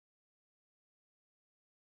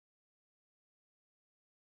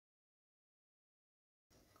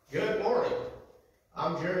Good morning.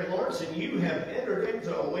 I'm Jerry Lawrence, and you have entered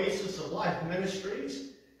into Oasis of Life Ministries.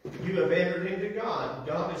 You have entered into God.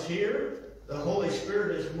 God is here. The Holy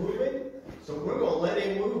Spirit is moving. So we're going to let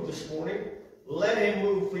Him move this morning. Let Him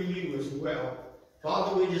move for you as well.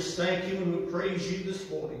 Father, we just thank you and we praise you this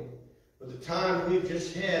morning for the time we've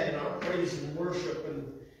just had in our praise and worship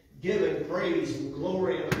and giving praise and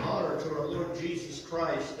glory and honor to our Lord Jesus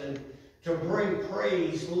Christ, and to bring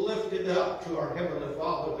praise lifted up to our Heavenly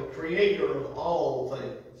Father, the Creator of all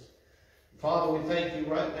things. Father, we thank you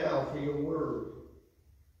right now for your word.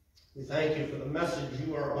 We thank you for the message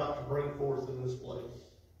you are about to bring forth in this place.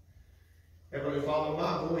 Heavenly Father,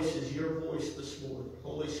 my voice is your voice this morning.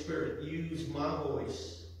 Holy Spirit, use my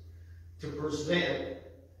voice to present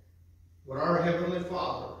what our Heavenly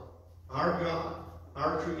Father, our God,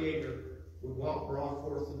 our Creator, would want brought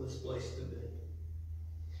forth in this place today.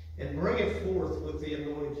 And bring it forth with the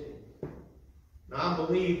anointing. And I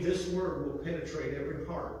believe this word will penetrate every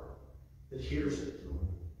heart that hears it.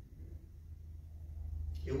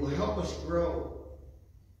 It will help us grow.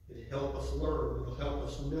 It'll help us learn. It'll help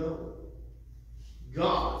us know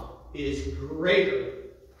God is greater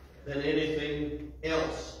than anything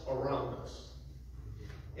else around us.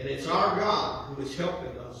 And it's our God who is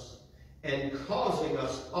helping us and causing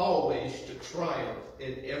us always to triumph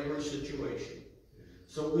in every situation.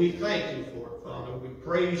 So we thank you for it, Father. We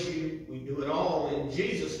praise you. We do it all in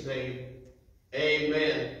Jesus' name.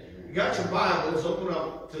 Amen. You got your Bibles, open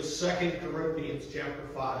up to 2 Corinthians chapter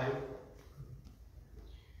 5.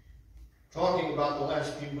 Talking about the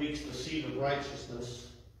last few weeks, the seed of righteousness.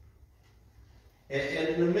 And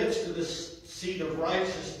in the midst of this seed of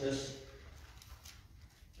righteousness,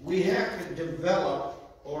 we have to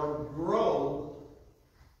develop or grow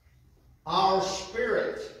our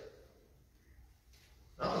spirit.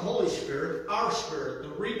 Not the Holy Spirit, our spirit, the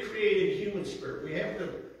recreated human spirit. We have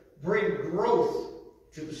to bring growth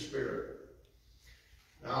to the Spirit.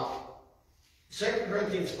 Now, 2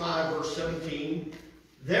 Corinthians 5, verse 17,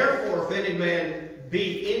 therefore, if any man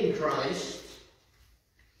be in Christ,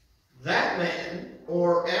 that man,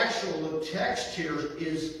 or actual the text here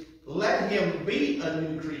is, let him be a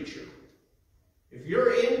new creature. If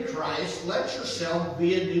you're in Christ, let yourself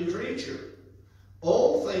be a new creature.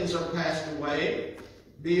 Old things are passed away.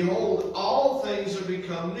 Behold, all things have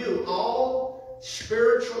become new. All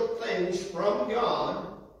spiritual things from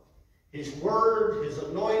God, His Word, His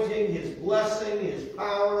anointing, His blessing, His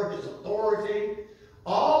power, His authority,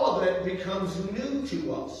 all of it becomes new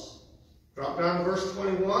to us. Drop down to verse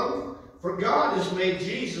 21. For God has made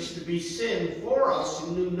Jesus to be sin for us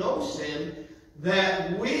who knew no sin,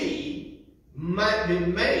 that we might be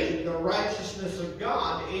made the righteousness of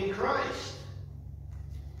God in Christ.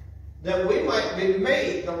 That we might be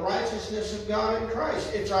made the righteousness of God in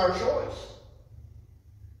Christ. It's our choice.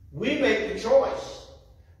 We make the choice.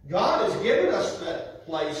 God has given us that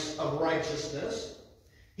place of righteousness.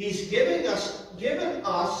 He's given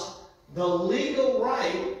us the legal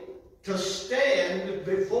right to stand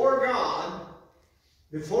before God,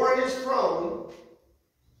 before His throne,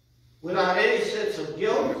 without any sense of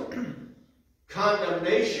guilt,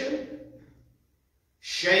 condemnation,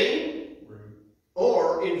 shame,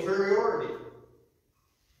 or inferiority.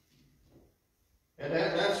 And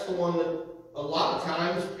that's the one that a lot of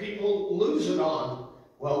times people lose it on.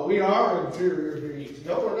 Well, we are inferior beings.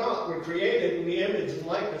 No, we're not. We're created in the image and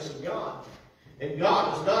likeness of God. And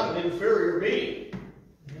God is not an inferior being.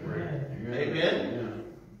 Amen. Amen.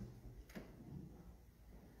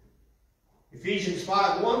 Ephesians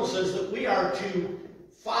 5:1 says that we are to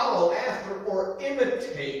follow after or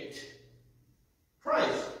imitate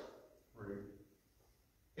Christ.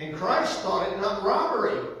 And Christ thought it not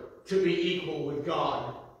robbery to be equal with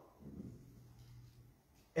God.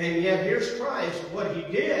 And yet here's Christ. What He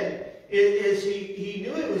did is he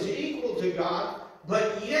knew it was equal to God,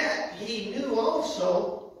 but yet He knew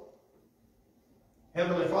also,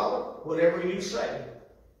 Heavenly Father, whatever you say,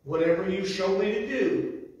 whatever you show me to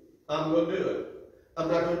do, I'm going to do it. I'm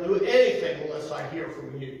not going to do anything unless I hear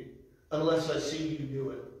from you, unless I see you do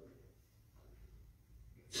it.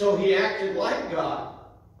 So He acted like God.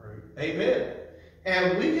 Amen.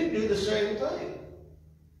 And we can do the same thing.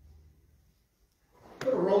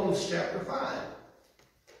 Go to Romans chapter 5.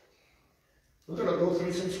 We're going to go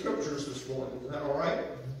through some scriptures this morning. Is that all right?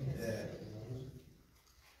 Yeah.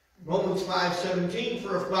 Romans 5:17.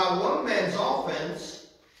 For if by one man's offense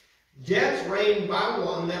death reigned by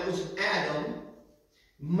one, that was Adam,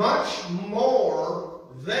 much more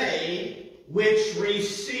they which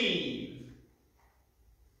receive.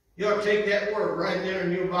 You ought to take that word right there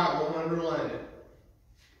in your Bible and underline it.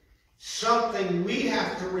 Something we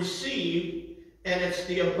have to receive and it's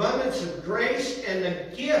the abundance of grace and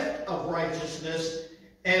the gift of righteousness.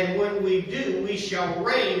 And when we do, we shall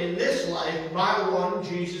reign in this life by one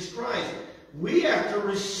Jesus Christ. We have to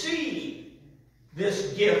receive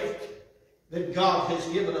this gift that God has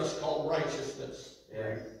given us called righteousness.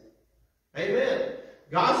 Yeah. Amen.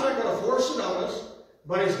 God's not going to force it on us,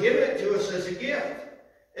 but He's given it to us as a gift.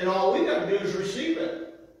 And all we got to do is receive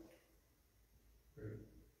it.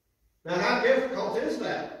 Now, how difficult is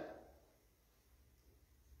that?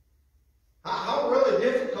 How really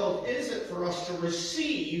difficult is it for us to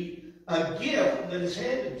receive a gift that is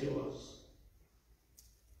handed to us?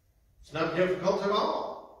 It's not difficult at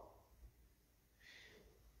all.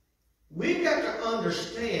 We've got to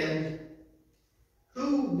understand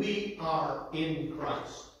who we are in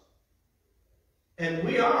Christ. And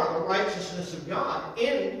we are the righteousness of God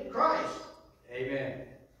in Christ. Amen.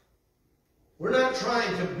 We're not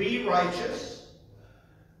trying to be righteous.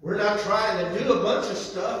 We're not trying to do a bunch of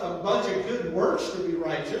stuff, a bunch of good works to be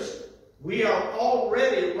righteous. We are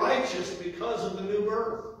already righteous because of the new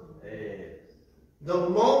birth. Amen. The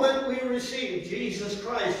moment we receive Jesus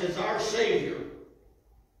Christ as our Savior,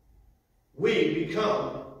 we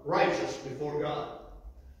become righteous before God.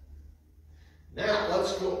 Now,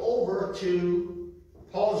 let's go over to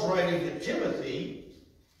Paul's writing to Timothy,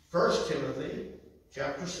 1 Timothy,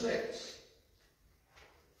 chapter 6.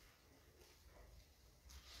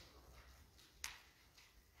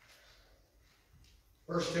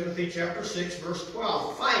 1 Timothy chapter 6, verse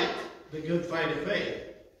 12. Fight the good fight of faith.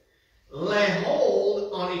 Lay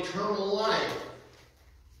hold on eternal life,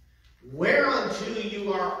 whereunto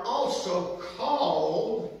you are also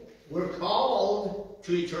called. We're called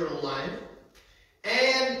to eternal life,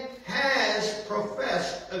 and has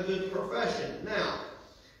professed a good profession. Now,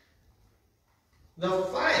 the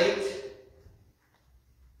fight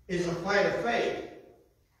is a fight of faith.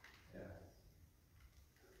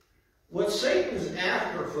 What Satan's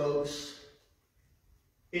after, folks,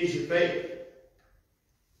 is your faith.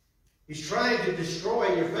 He's trying to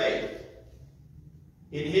destroy your faith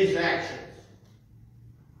in his actions.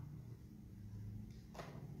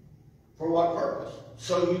 For what purpose?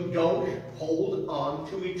 So you don't hold on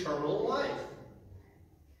to eternal life.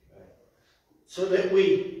 So that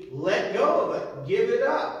we let go of it, give it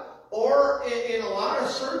up. Or in a lot of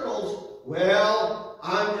circles, well,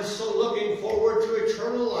 I'm just so looking forward to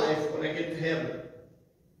eternal life when I get to heaven.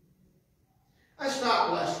 I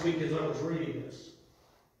stopped last week as I was reading this.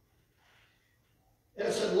 And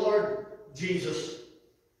I said, Lord Jesus,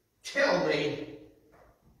 tell me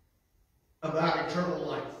about eternal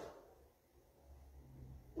life.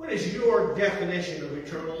 What is your definition of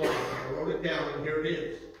eternal life? I wrote it down, and here it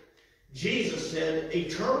is. Jesus said,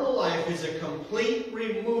 eternal life is a complete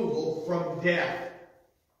removal from death.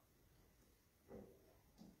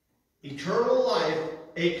 Eternal life,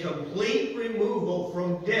 a complete removal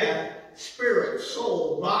from death, spirit,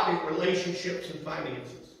 soul, body, relationships, and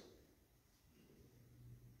finances.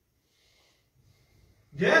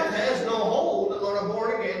 Death has no hold on a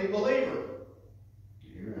born-again believer.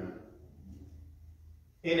 Yeah.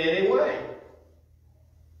 In any way.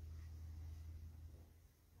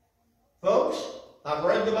 Folks, I've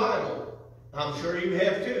read the Bible. I'm sure you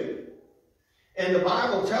have too. And the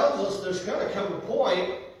Bible tells us there's going to come a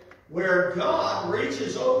point where God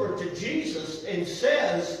reaches over to Jesus and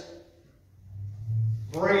says,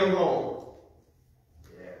 bring him home.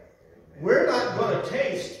 Yeah. We're not going to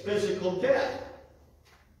taste physical death.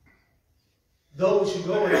 Those who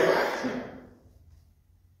go into rapture.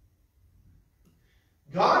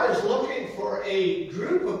 God is looking for a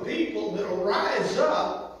group of people that will rise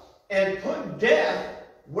up and put death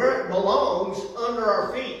where it belongs, under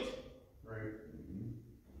our feet. Right.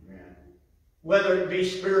 Yeah. Whether it be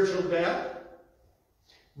spiritual death,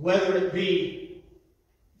 whether it be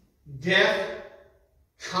death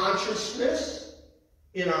consciousness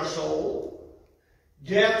in our soul,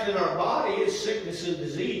 death in our body is sickness and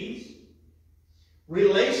disease.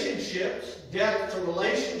 Relationships, death to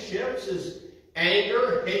relationships is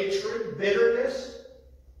anger, hatred, bitterness.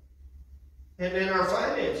 And then our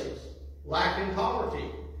finances, lack and poverty.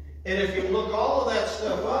 And if you look all of that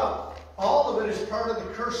stuff up, all of it is part of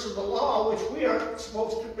the curse of the law, which we aren't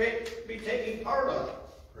supposed to be taking part of.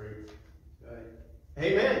 Great.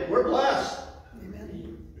 Amen. We're blessed.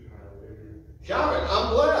 Amen. Shout it,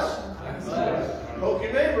 I'm blessed. I'm blessed. Poke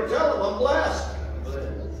your neighbor, tell him I'm blessed. I'm blessed.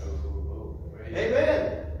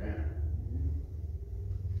 Amen.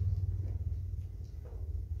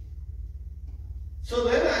 So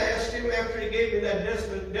then I asked him, after he gave me that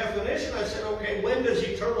definition, I said, okay, when does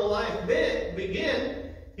eternal life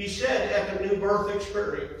begin? He said, at the new birth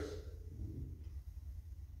experience.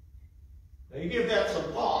 Now you give that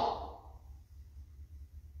some thought.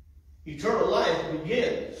 Eternal life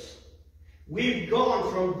begins. We've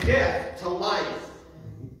gone from death to life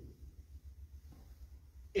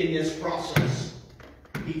in this process.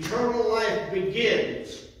 Eternal life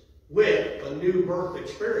begins with a new birth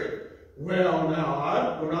experience. Well,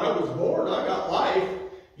 now, when I was born, I got life.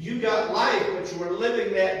 You got life, but you were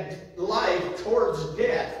living that life towards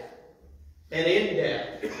death and in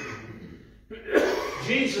death.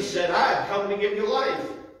 Jesus said, I have come to give you life.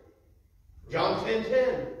 John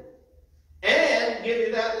 10:10. And give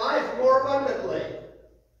you that life more abundantly.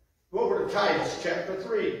 Go over to Titus chapter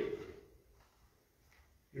 3.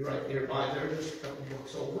 You're right nearby there, just a couple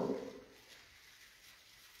books over.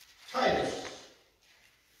 Titus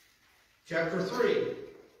chapter 3,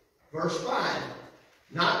 verse 5.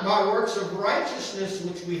 Not by works of righteousness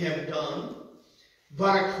which we have done,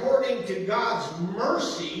 but according to God's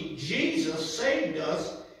mercy, Jesus saved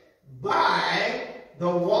us by the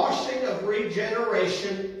washing of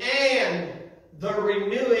regeneration and the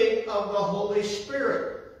renewing of the Holy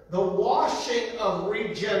Spirit. The washing of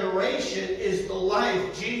regeneration is the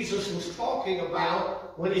life Jesus was talking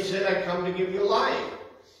about when he said, I come to give you life.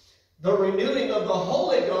 The renewing of the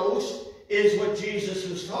Holy Ghost is what Jesus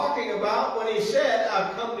was talking about when he said,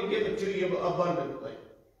 I've come to give it to you abundantly.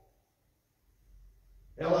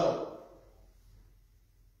 Hello.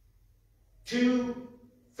 Two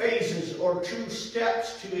phases or two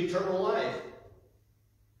steps to eternal life.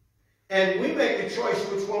 And we make a choice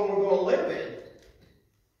which one we're going to live in.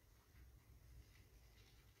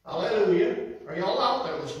 Hallelujah. Are y'all out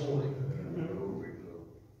there this morning?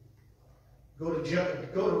 Go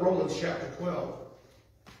to Romans chapter 12.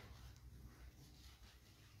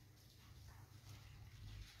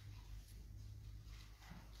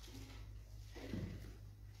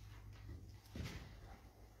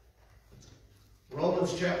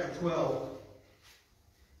 Romans chapter 12,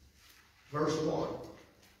 verse 1.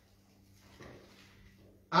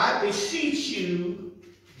 I beseech you,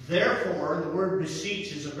 therefore, the word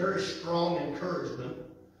beseech is a very strong encouragement.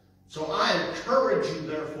 So I encourage you,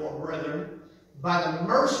 therefore, brethren, by the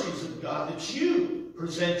mercies of God, that you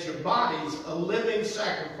present your bodies a living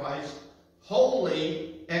sacrifice,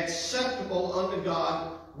 holy, acceptable unto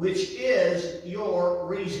God, which is your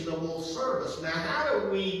reasonable service. Now, how do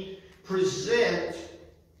we present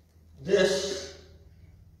this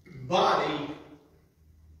body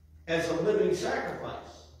as a living sacrifice?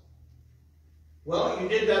 Well, you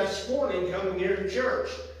did that this morning coming here to church.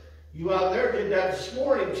 You out there did that this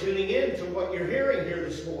morning, tuning in to what you're hearing here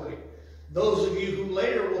this morning. Those of you who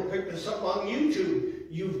later will pick this up on YouTube,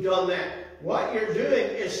 you've done that. What you're doing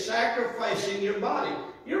is sacrificing your body.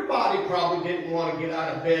 Your body probably didn't want to get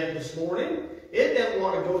out of bed this morning. It didn't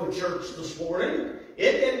want to go to church this morning.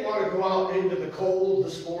 It didn't want to go out into the cold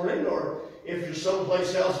this morning, or if you're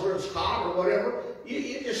someplace else where it's hot or whatever.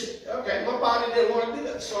 You just, okay, my body didn't want to do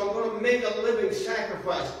that, so I'm going to make a living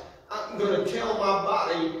sacrifice. I'm going to tell my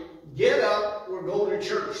body, get up, we're going to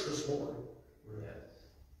church this morning.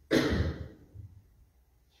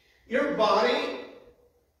 Your body,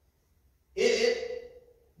 it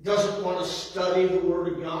doesn't want to study the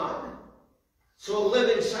Word of God. So a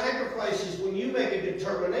living sacrifice is when you make a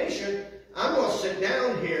determination, I'm going to sit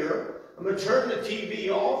down here, I'm going to turn the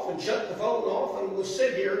TV off and shut the phone off, and we'll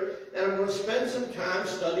sit here and I'm going to spend some time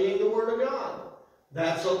studying the Word of God.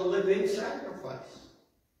 That's a living sacrifice.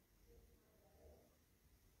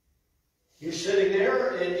 You're sitting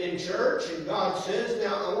there in church and God says,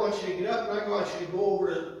 now I want you to get up and I want you to go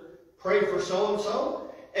over to pray for so-and-so,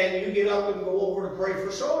 and you get up and go over to pray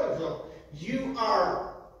for so-and-so. You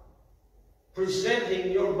are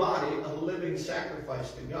presenting your body a living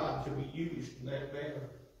sacrifice to God to be used in that manner.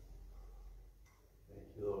 Thank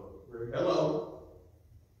you, Lord. Hello.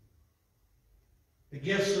 The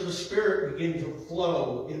gifts of the Spirit begin to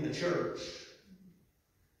flow in the church.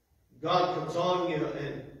 God comes on you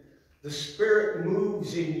and the Spirit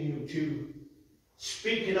moves in you to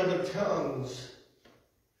speak in other tongues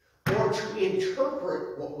or to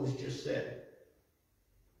interpret what was just said.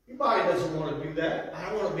 Your body doesn't want to do that. I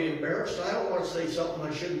don't want to be embarrassed. I don't want to say something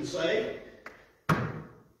I shouldn't say.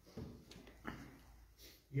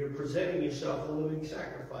 You're presenting yourself a living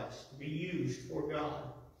sacrifice to be used for God.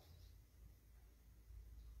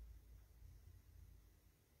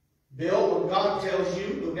 Bill, when God tells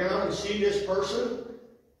you, go down and see this person,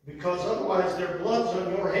 because otherwise their blood's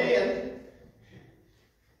on your hand,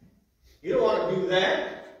 you don't want to do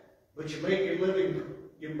that. But you make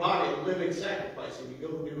your body a living sacrifice and you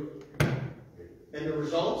go do it. And the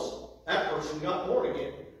results, that person got born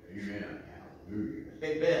again. Amen. Hallelujah.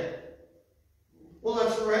 Amen. Well,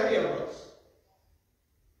 that's for any of us.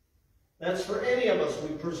 That's for any of us.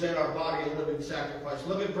 We present our body a living sacrifice.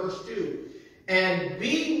 Look at verse 2. And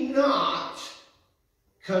be not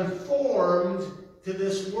conformed to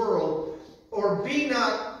this world, or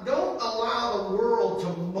don't allow the world to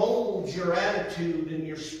mold your attitude and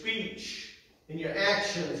your speech and your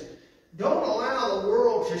actions. Don't allow the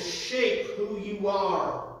world to shape who you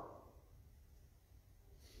are.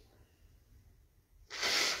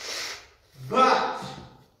 But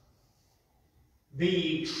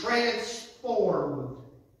be transformed.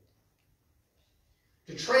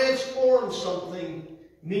 To transform something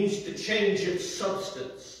means to change its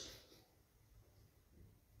substance.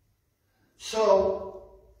 So,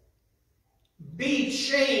 be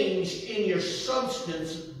changed in your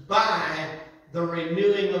substance by the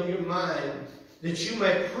renewing of your mind, that you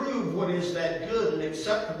may prove what is that good and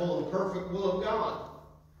acceptable and perfect will of God.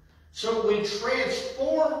 So we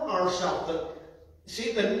transform ourselves.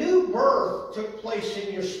 See, the new birth took place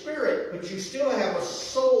in your spirit, but you still have a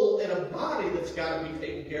soul and a body that's got to be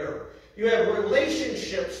taken care of. You have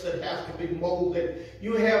relationships that have to be molded.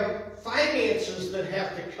 You have finances that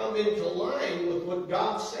have to come into line with what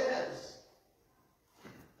God says.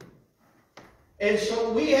 And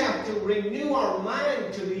so we have to renew our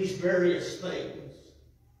mind to these various things.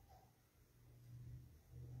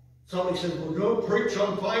 Somebody says, well, go preach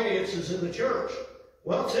on finances in the church.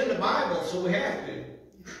 Well, it's in the Bible, so we have to.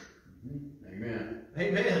 Amen.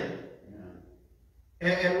 Amen.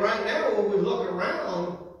 And right now, when we look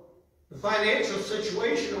around, the financial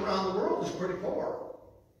situation around the world is pretty poor.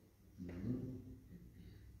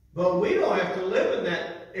 But we don't have to live in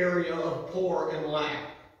that area of poor and lack.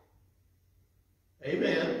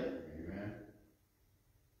 Amen. Amen.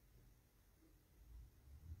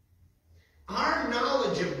 Our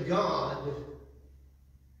knowledge of God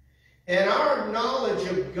and our knowledge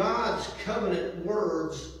of God's covenant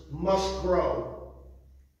words must grow.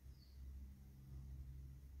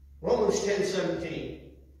 Romans 10:17.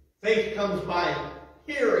 Faith comes by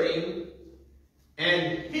hearing,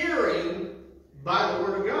 and hearing by the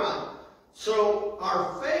Word of God. So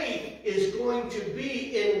our faith is going to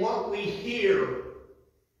be in what we hear.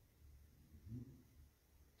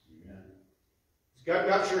 Amen. God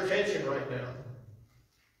got your attention right now.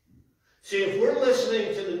 See, if we're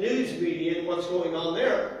listening to the news media and what's going on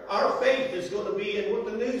there, our faith is going to be in what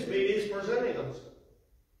the news media is presenting us.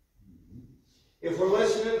 If we're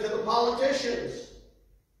listening to the politicians,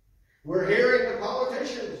 we're hearing the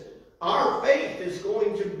politicians, our faith is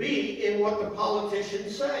going to be in what the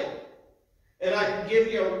politicians say. And I can give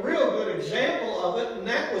you a real good example of it, and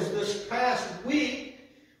that was this past week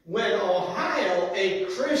when Ohio, a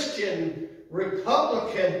Christian,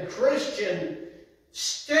 Republican Christian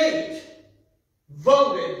state,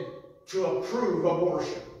 voted to approve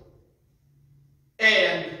abortion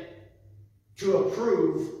and to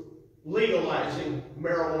approve legalizing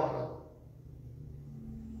marijuana.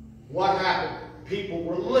 What happened? People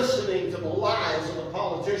were listening to the lies of the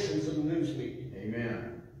politicians and the news media.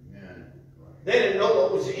 Amen. Amen. They didn't know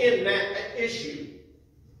what was in that issue.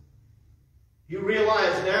 You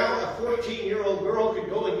realize now a 14-year-old girl could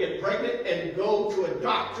go and get pregnant and go to a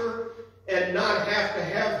doctor and not have to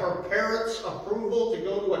have her parents' approval to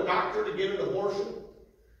go to a doctor to get an abortion?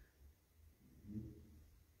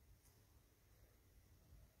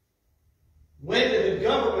 When did the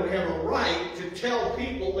government have a right to tell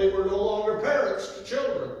people they were no longer parents to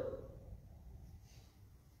children?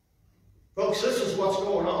 Folks, this is what's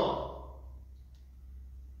going on.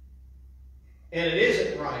 And it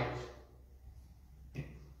isn't right.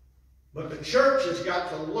 But the church has got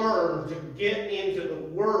to learn to get into the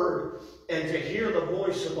Word and to hear the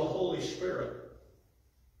voice of the Holy Spirit.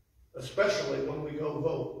 Especially when we go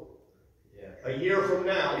vote. A year from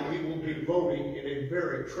now, we will be voting in a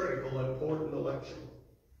very critical and important election.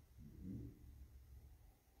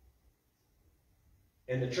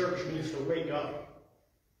 And the church needs to wake up.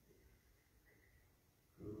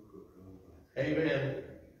 Amen.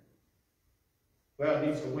 Well, it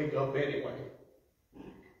needs to wake up anyway.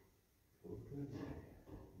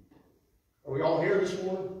 Are we all here this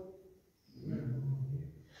morning?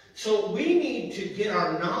 So we need to get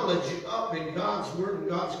our knowledge up in God's Word and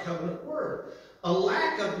God's covenant word. A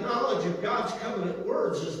lack of knowledge of God's covenant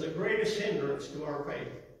words is the greatest hindrance to our faith.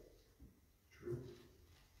 True.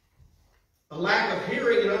 A lack of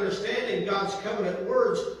hearing and understanding God's covenant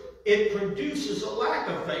words, it produces a lack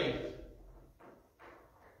of faith.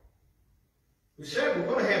 We said we're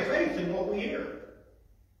going to have faith in what we hear.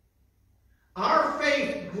 Our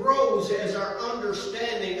faith grows as our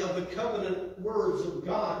understanding of the covenant words of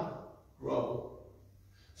God grow.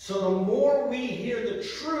 So the more we hear the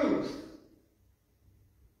truth,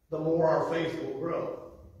 the more our faith will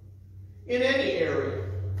grow. in any area.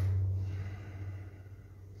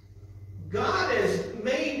 God has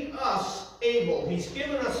made us able. He's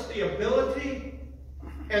given us the ability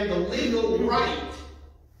and the legal right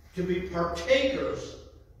to be partakers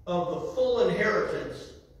of the full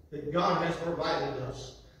inheritance that God has provided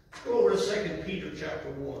us. Let's go over to 2 Peter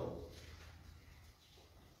chapter 1.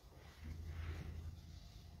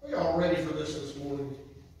 Are you all ready for this morning?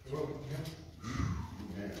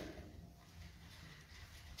 Amen.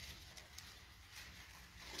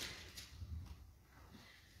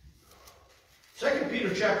 2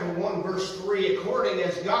 Peter chapter 1, verse 3, according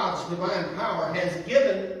as God's divine power has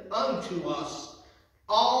given unto us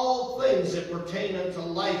all things that pertain unto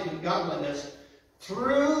life and godliness,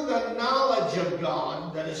 through the knowledge of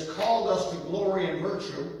God that has called us to glory and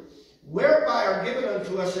virtue, whereby are given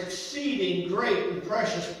unto us exceeding great and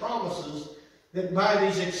precious promises, that by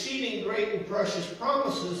these exceeding great and precious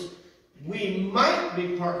promises we might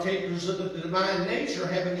be partakers of the divine nature,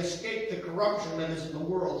 having escaped the corruption that is in the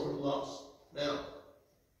world through lust. Now,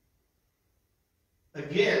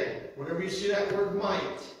 again, whenever you see that word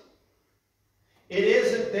might, it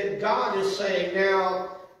isn't that God is saying,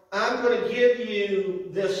 now, I'm going to give you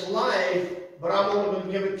this life, but I'm only going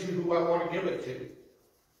to give it to who I want to give it to.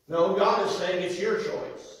 No, God is saying it's your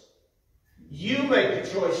choice. You make the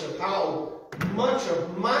choice of how much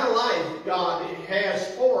of my life God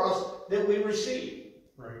has for us that we receive.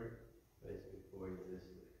 Right.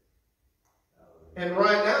 And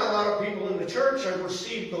right now, a lot of people in the church have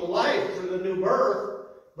received the life through the new birth,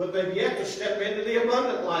 but they've yet to step into the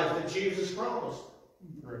abundant life that Jesus promised.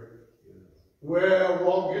 Right. Well,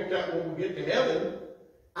 we'll get that when we get to heaven.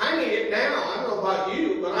 I need it now. I don't know about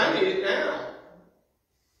you, but I need it now.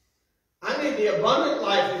 I need the abundant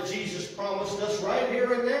life that Jesus promised us right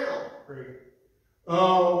here and now. Right.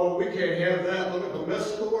 Oh, well, we can't have that. Look at the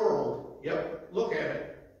mess of the world. Yep, look at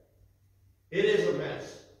it. It is a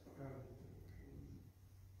mess.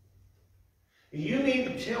 You mean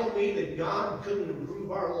to tell me that God couldn't improve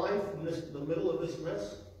our life in the middle of this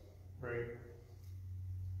mess? Right.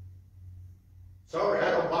 Sorry,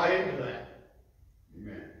 I don't buy into that.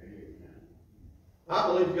 Amen. I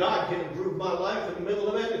believe God can improve my life in the middle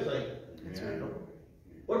of anything. Amen.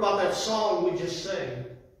 What about that song we just sang?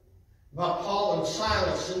 About Paul and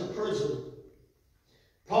Silas in the prison.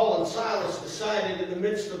 Paul and Silas decided in the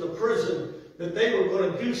midst of the prison that they were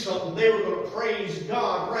going to do something. They were going to praise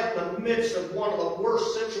God right in the midst of one of the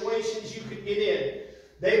worst situations you could get in.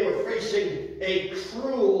 They were facing a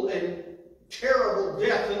cruel and terrible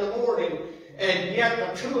death in the morning. And yet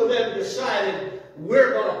the two of them decided,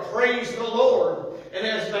 we're going to praise the Lord. And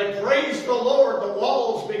as they praised the Lord, the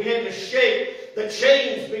walls began to shake. The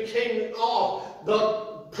chains became off.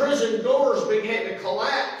 The prison doors began to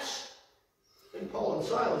collapse. And Paul and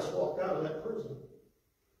Silas walked out of that prison.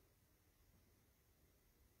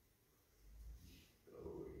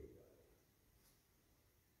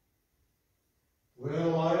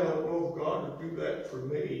 Well, I don't know if God would do that for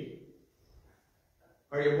me.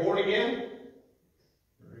 Are you born again?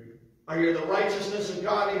 Are you the righteousness of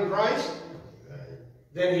God in Christ?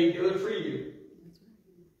 Then He'd do it for you.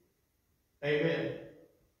 Amen.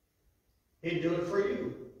 He'd do it for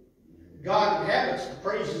you. God inhabits the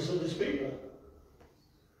praises of His people.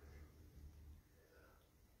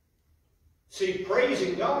 See,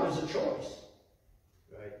 praising God is a choice.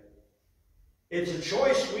 Right. It's a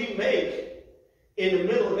choice we make in the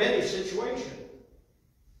middle of any situation.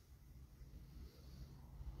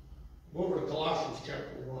 Go over to Colossians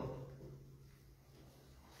chapter 1.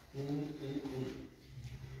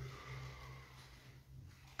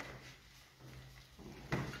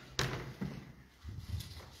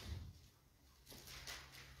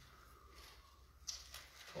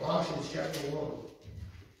 Colossians chapter 1,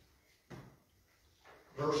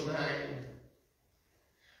 verse 9.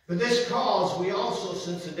 For this cause we also,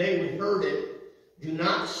 since the day we heard it, do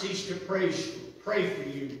not cease to pray for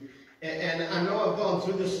you. And I know I've gone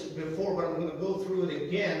through this before, but I'm going to go through it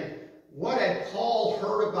again. What had Paul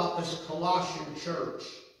heard about this Colossian church?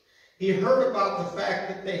 He heard about the fact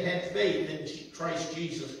that they had faith in Christ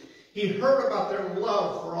Jesus. He heard about their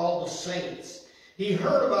love for all the saints. He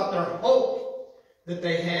heard about their hope that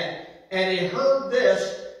they had. And he heard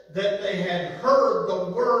this, that they had heard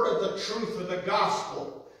the word of the truth of the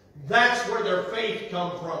gospel. That's where their faith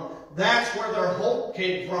come from. That's where their hope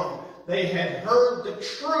came from. They had heard the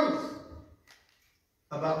truth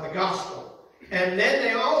about the gospel. And then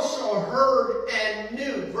they also heard and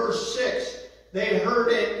knew, verse 6, they heard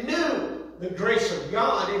and knew the grace of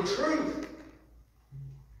God in truth.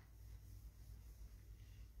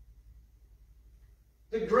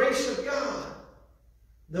 The grace of God.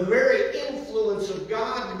 The very influence of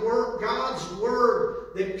God's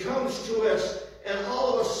Word that comes to us, and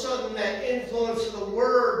all of a sudden that influence of the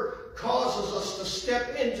Word causes us to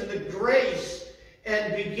step into the grace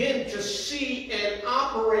and begin to see and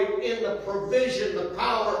operate in the provision, the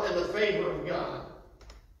power, and the favor of God.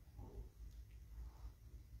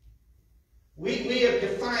 We have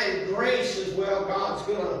defined grace as, well,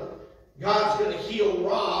 God's gonna heal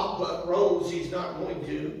Rob, but Rose he's not going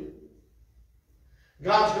to.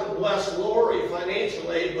 God's going to bless Lori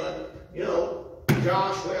financially, but, you know,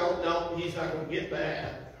 Josh, well, no, he's not going to get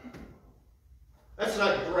that. That's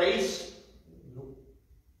not grace.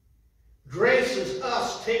 Grace is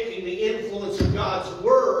us taking the influence of God's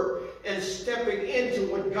Word and stepping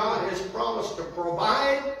into what God has promised to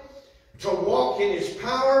provide, to walk in His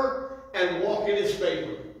power and walk in His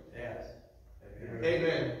favor. Yes.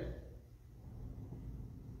 Amen.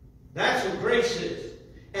 That's what grace is.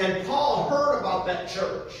 And Paul heard about that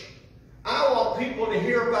church. I want people to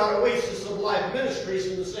hear about Oasis of Life Ministries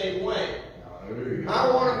in the same way. Hallelujah. I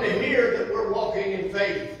want them to hear that we're walking in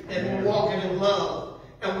faith and we're walking in love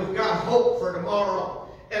and we've got hope for tomorrow.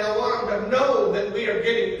 And I want them to know that we are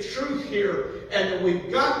getting the truth here and that we've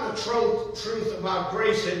got the truth about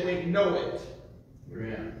grace and we know it.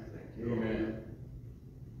 Amen. Amen.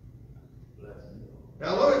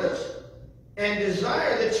 Now look at this. And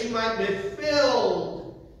desire that you might be filled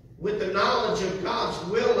with the knowledge of God's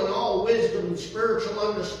will and all wisdom and spiritual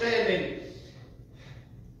understanding.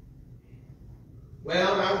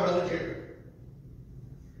 Well, now, Brother Jerry,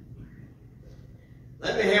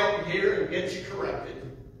 let me help you here and get you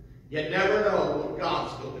corrected. You never know what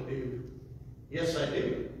God's going to do. Yes, I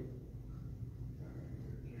do.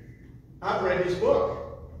 I've read His book.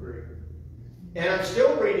 And I'm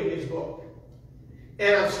still reading His book.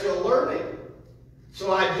 And I'm still learning.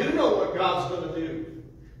 So I do know what God's going to do.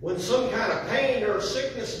 When some kind of pain or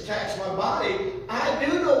sickness attacks my body, I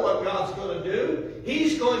do know what God's going to do.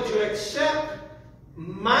 He's going to accept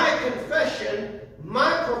my confession,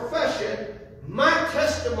 my profession, my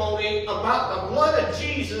testimony about the blood of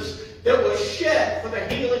Jesus that was shed for the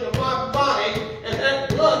healing of my body, and that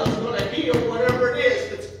blood is going to heal whatever it is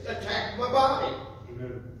that's attacked my body.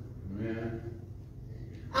 Amen.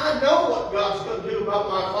 I know what God's going to do about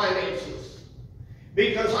my finances.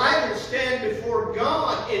 Because I can stand before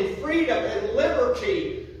God in freedom and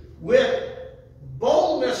liberty with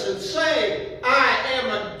boldness and say, I am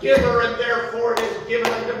a giver, and therefore it is given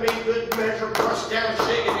unto me good measure, pressed down,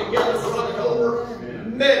 shaken together, running over.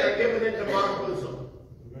 Amen. Men are given into my bosom.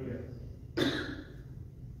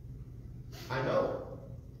 I know.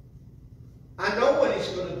 I know what He's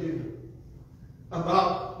going to do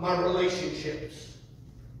about my relationships.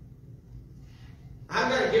 I've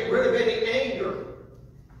got to get rid of any anger,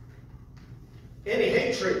 any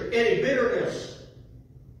hatred, any bitterness,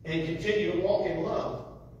 and continue to walk in love,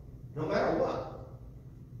 no matter what.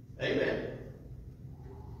 Amen.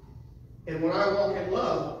 And when I walk in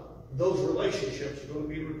love, those relationships are going to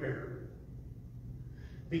be repaired.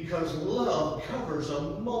 Because love covers a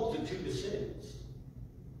multitude of sins.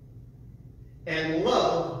 And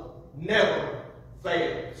love never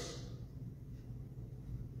fails.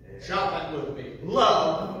 Shout that with me.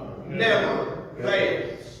 Love never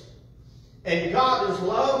fails. And God is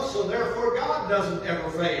love, so therefore God doesn't ever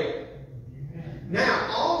fail. Now,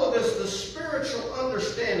 all of this, the spiritual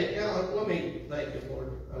understanding. Now, let me thank you,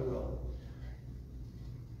 Lord. I will.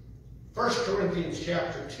 1 Corinthians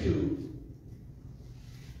chapter 2.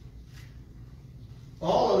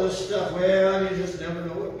 All of this stuff, well, you just never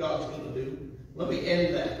know what God's going to do. Let me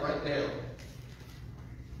end that right now.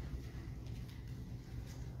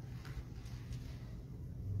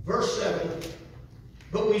 Verse 7.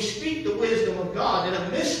 But we speak the wisdom of God in a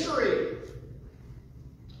mystery.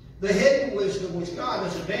 The hidden wisdom which God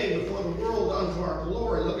has ordained before the world unto our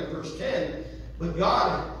glory. Look at verse 10. But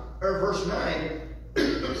God, or verse 9,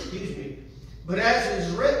 excuse me. But as it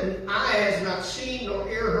is written, eye has not seen nor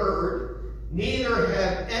ear heard, neither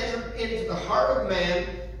have entered into the heart of man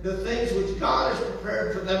the things which God has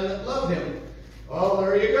prepared for them that love Him. Oh,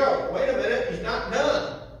 there you go. Wait a minute, He's not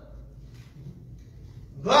done.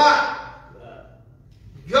 But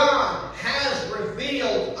God has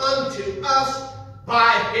revealed unto us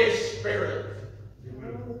by His Spirit.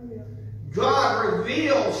 God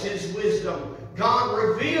reveals His wisdom. God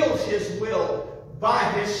reveals His will by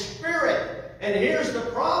His Spirit. And here's the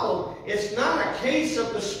problem. It's not a case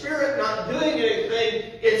of the Spirit not doing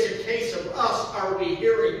anything. It's a case of us. Are we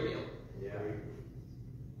hearing Him? Yeah.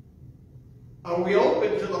 Are we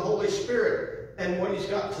open to the Holy Spirit and what He's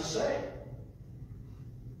got to say?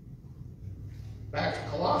 Back to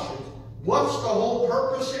Colossians. What's the whole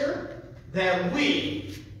purpose here? that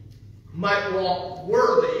we might walk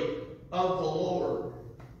worthy of the Lord,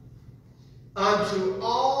 unto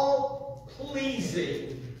all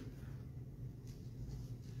pleasing.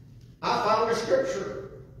 I found a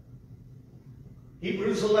scripture.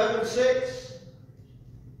 Hebrews 11:6.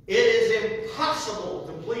 It is impossible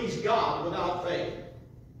to please God without faith.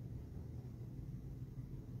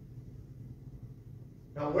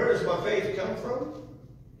 Now, where does my faith come from?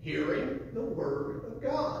 Hearing the Word of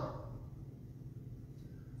God.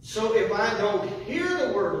 So if I don't hear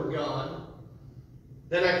the Word of God,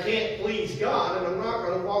 then I can't please God, and I'm not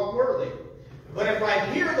going to walk worthy. But if I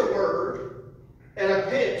hear the Word, and I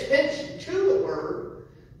pay attention to the Word,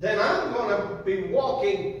 then I'm going to be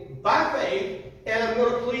walking by faith, and I'm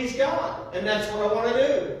going to please God. And that's what I want to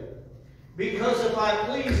do. Because if I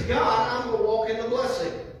please God, I'm going to walk in the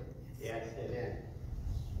blessing. Yes, amen.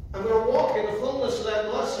 I'm going to walk in the fullness of that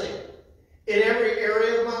blessing in every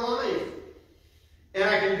area of my life. And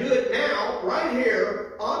I can do it now, right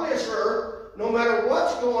here, on this earth, no matter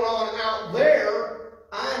what's going on out there.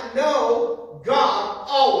 I know God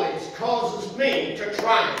always causes me to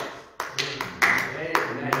triumph.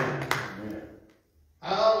 Amen.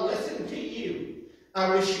 I'll listen to you.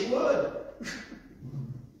 I wish you would.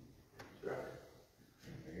 Right.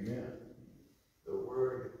 Amen. The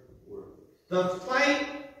word works. The fight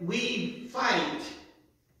we fight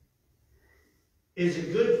is a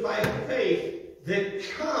good fight of faith that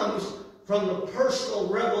comes from the personal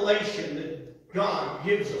revelation that God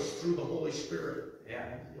gives us through the Holy Spirit.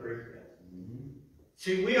 Yeah, very good.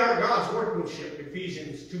 See, we are God's workmanship,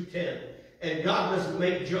 Ephesians 2:10, and God doesn't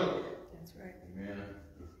make junk. That's right. Amen.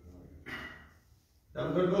 Now,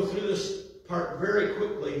 I'm going to go through this part very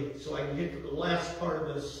quickly so I can get to the last part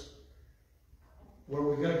of this, where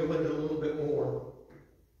we're going to go into a little bit more.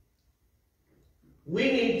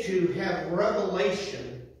 We need to have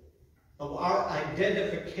revelation of our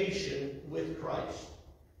identification with Christ.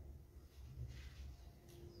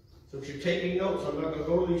 So if you're taking notes, I'm not going to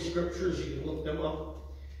go to these scriptures. You can look them up.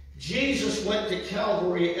 Jesus went to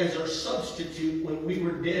Calvary as our substitute when we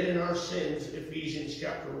were dead in our sins, Ephesians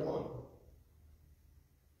chapter 1.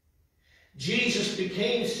 Jesus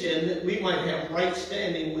became sin that we might have right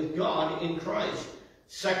standing with God in Christ,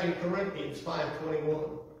 2 Corinthians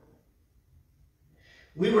 5:21.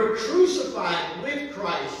 We were crucified with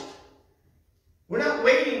Christ. We're not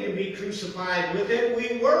waiting to be crucified with Him.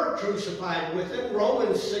 We were crucified with Him.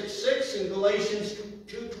 Romans 6:6 and Galatians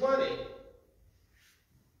 2:20.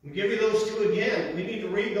 I'll give you those two again. We need to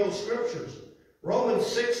read those scriptures. Romans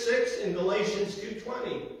 6:6 and Galatians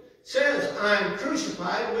 2:20 says, I am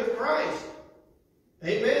crucified with Christ.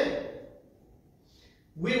 Amen.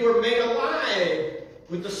 We were made alive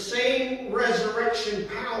with the same resurrection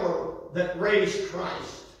power that raised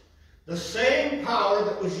Christ. The same power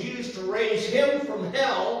that was used to raise Him from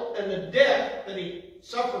hell and the death that He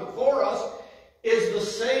suffered for us is the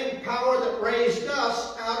same power that raised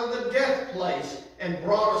us out of the death place and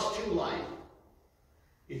brought us to life.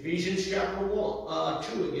 Ephesians chapter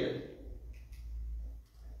 2 again.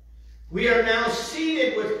 We are now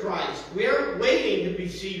seated with Christ. We aren't waiting to be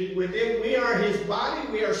seated with Him. We are His body.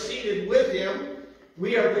 We are seated with Him.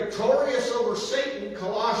 We are victorious over Satan,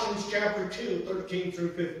 Colossians chapter 2, 13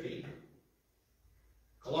 through 15.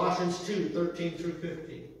 Colossians 2, 13 through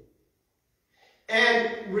 15.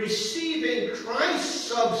 And receiving Christ's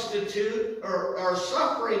substitute, or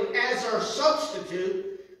suffering as our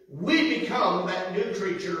substitute, we become that new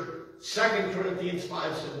creature, 2 Corinthians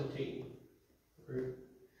 5:17.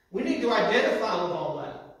 We need to identify with all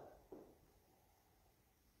that.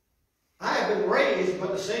 I have been raised by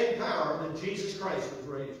the same power that Jesus Christ was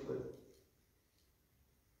raised with.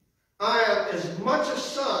 I am as much a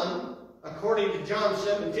son, according to John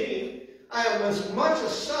 17, I am as much a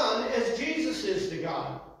son as Jesus is to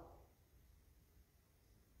God.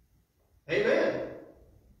 Amen.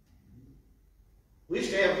 We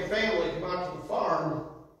used to have a family come out to the farm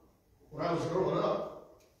when I was growing up.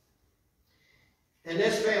 And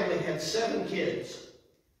this family had 7 kids.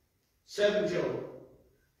 7 children.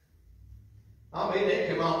 I mean, they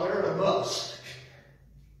came out there in a bus.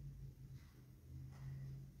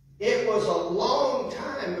 It was a long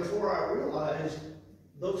time before I realized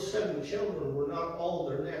those 7 children were not all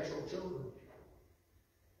their natural children.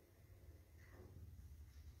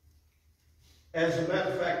 As a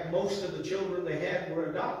matter of fact, most of the children they had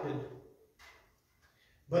were adopted.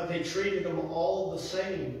 But they treated them all the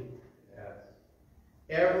same.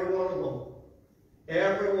 Every one of them.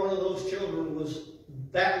 Every one of those children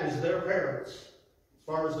that was their parents, as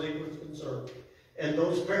far as they were concerned. And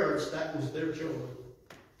those parents, that was their children.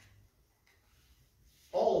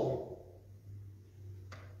 All of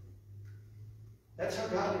them. That's how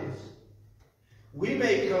God is. We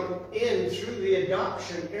may come in through the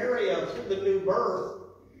adoption area, through the new birth,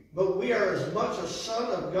 but we are as much a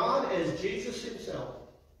son of God as Jesus himself.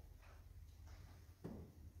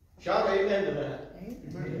 Shout amen to that.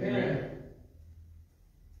 Amen.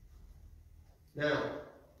 Now,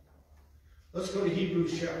 let's go to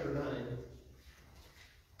Hebrews chapter 9.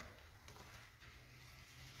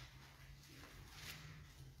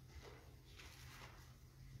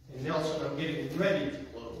 And Nelson, I'm getting ready to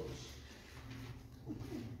close.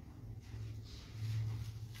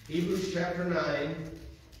 Hebrews chapter 9,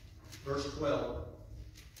 verse 12.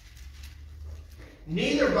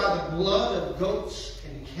 Neither by the blood of goats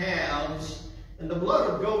and calves, and the blood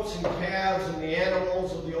of goats and calves and the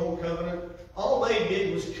animals of the old covenant, all they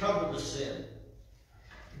did was cover the sin.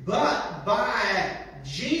 But by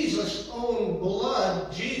Jesus' own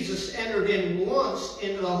blood, Jesus entered in once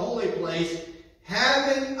into the holy place,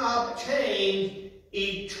 having obtained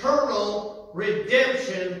eternal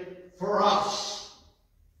redemption for us.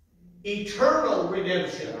 Eternal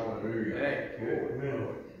redemption. Hallelujah. Hey,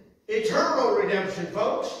 good. Eternal redemption,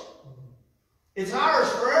 folks. It's ours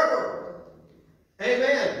forever.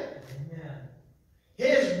 Amen. Amen.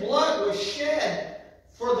 His blood was shed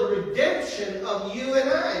for the redemption of you and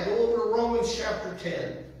I. Go over to Romans chapter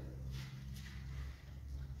 10.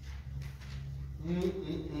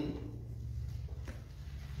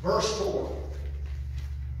 Verse 4.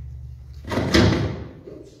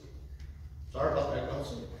 Oops. Sorry about that,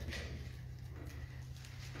 Nelson.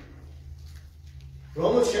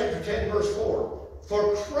 Romans chapter 10, verse 4.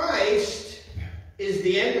 For Christ is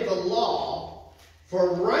the end of the law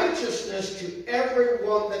for righteousness to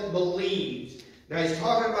everyone that believes. Now he's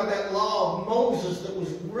talking about that law of Moses that was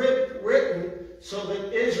written so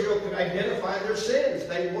that Israel could identify their sins.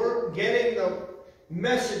 They weren't getting the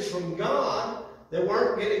message from God. They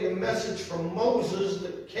weren't getting the message from Moses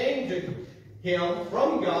that came to him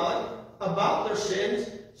from God about their sins.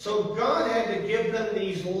 So God had to give them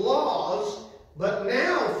these laws. But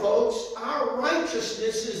now, folks, our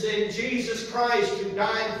righteousness is in Jesus Christ who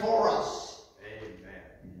died for us.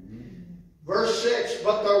 Amen. Verse 6,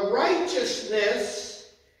 but the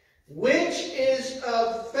righteousness which is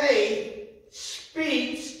of faith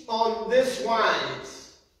speaks on this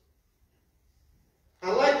wise.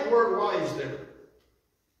 I like the word wise there.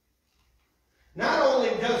 Not only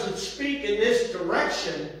does it speak in this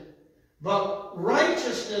direction, but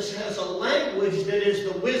righteousness has a language that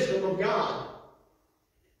is the wisdom of God.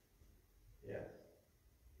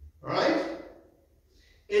 Right?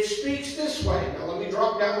 It speaks this way. Now let me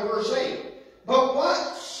drop down to verse 8. But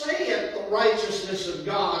what saith the righteousness of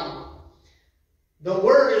God? The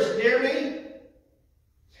word is near me.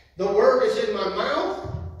 The word is in my mouth.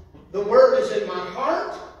 The word is in my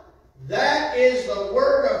heart. That is the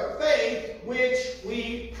word of faith which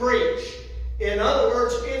we preach. In other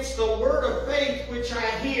words, it's the word of faith which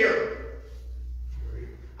I hear.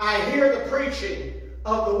 I hear the preaching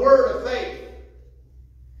of the word of faith.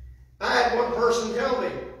 I had one person tell me,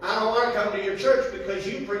 I don't want to come to your church because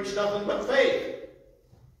you preach nothing but faith.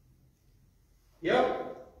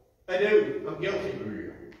 Yep, I do. I'm guilty.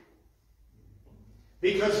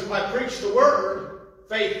 Because if I preach the word,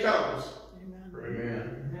 faith comes.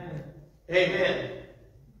 Amen. Amen. Amen.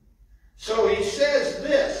 So he says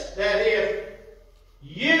this, that if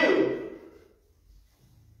you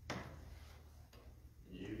let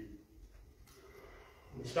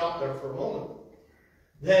me stop there for a moment.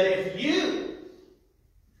 That if you,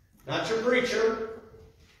 not your preacher,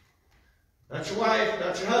 not your wife,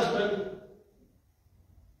 not your husband,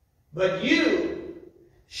 but you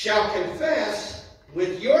shall confess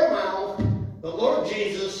with your mouth the Lord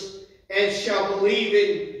Jesus and shall believe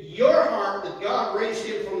in your heart that God raised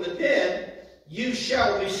him from the dead, you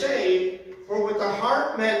shall be saved. For with the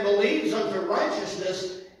heart man believes unto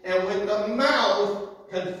righteousness, and with the mouth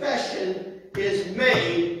confession is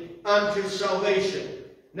made unto salvation.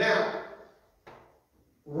 Now,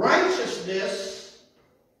 righteousness,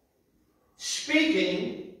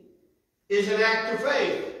 speaking, is an act of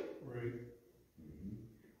faith. Right.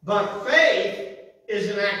 But faith is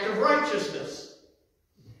an act of righteousness.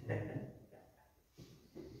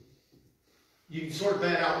 You can sort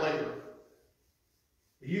that out later.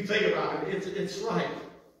 You think about it, it's right.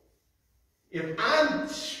 If I'm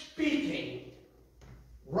speaking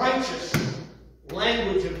righteous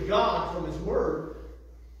language of God from his word,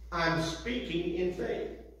 I'm speaking in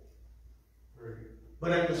faith. Right.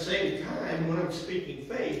 But at the same time, when I'm speaking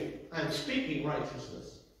faith, I'm speaking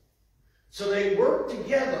righteousness. So they work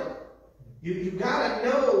together. You've got to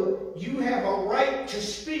know you have a right to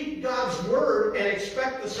speak God's word and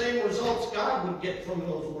expect the same results God would get from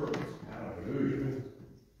those words. Hallelujah.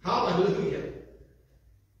 Hallelujah.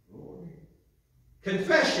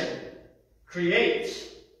 Confession creates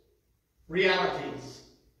realities.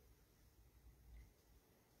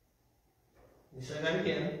 Let me say that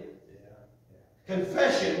again.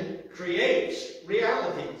 Confession creates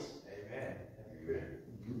realities. Amen.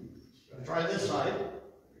 I'll try this side.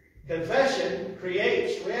 Confession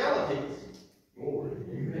creates realities. Glory.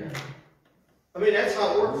 Amen. I mean, that's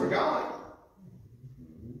how it worked for God.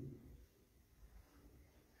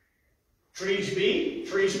 Trees be,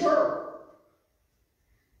 trees were.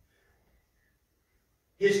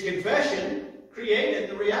 His confession created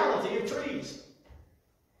the reality of trees.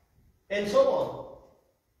 And so on.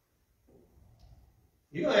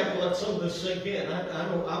 You're going to have to let some of this sink in. I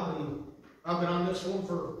know I've been on this one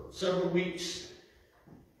for several weeks.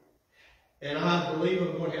 And I believe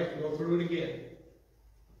I'm going to have to go through it again.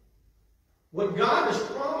 What God has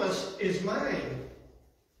promised is mine.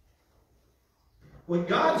 When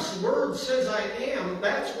God's word says I am,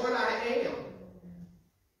 that's what I am.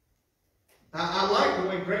 I like the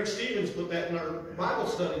way Greg Stevens put that in our Bible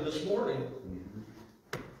study this morning.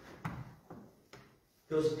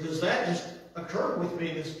 Because that just occurred with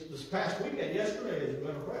me this past weekend, yesterday, as a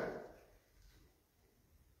matter of fact.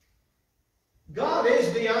 God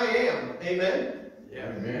is the I am. Amen? Yeah.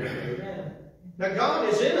 Amen. Amen. Now God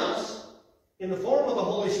is in us in the form of the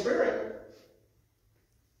Holy Spirit.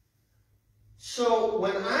 So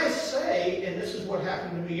when I say, and this is what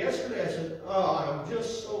happened to me yesterday, I said, oh, I'm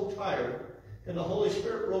just so tired. And the Holy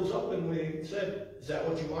Spirit rose up in me and said, is that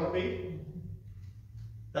what you want to be?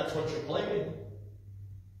 That's what you're claiming.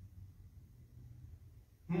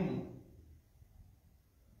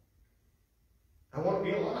 I want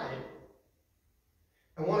to be alive.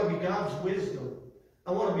 I want to be God's wisdom.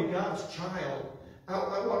 I want to be God's child.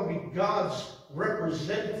 I want to be God's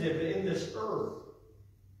representative in this earth.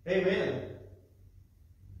 Amen.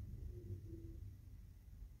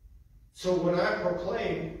 So when I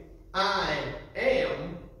proclaim I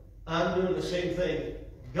am, I'm doing the same thing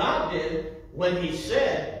God did when he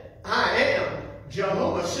said, I am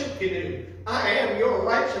Jehovah Sidkenu. I am your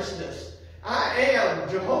righteousness. I am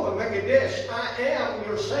Jehovah Mekadesh. I am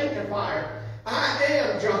your sanctifier. I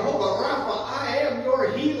am Jehovah Rapha. I am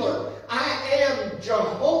your healer. I am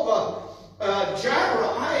Jehovah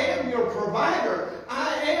Jireh. I am your provider.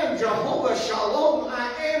 I am Jehovah Shalom.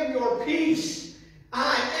 I am your peace.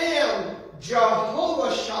 I am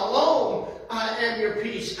Jehovah Shalom. I am your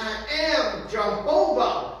peace. I am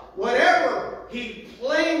Jehovah. Whatever he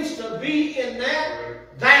claims to be in that,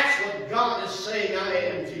 that's what God is saying I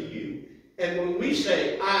am to you. And when we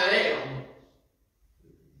say I am,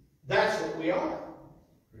 that's what we are.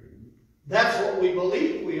 That's what we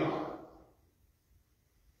believe we are.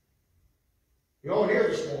 You all here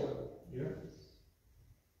this morning? Yeah.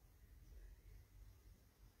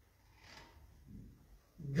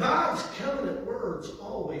 God's covenant words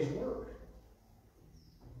always work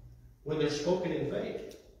when they're spoken in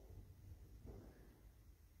faith.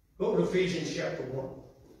 Go to Ephesians chapter 1.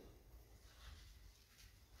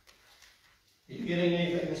 Are you getting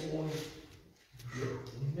anything this morning?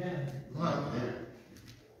 Amen. Amen.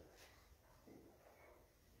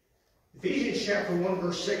 Ephesians chapter 1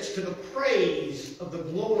 verse 6, to the praise of the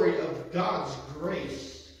glory of God's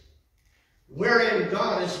grace, wherein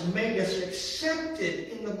God has made us accepted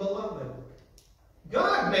in the beloved.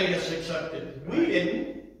 God made us accepted. We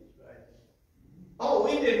didn't. All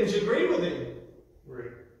we did was agree with him.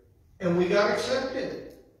 Right. And we got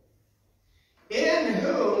accepted. In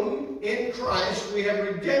whom, in Christ, we have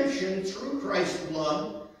redemption through Christ's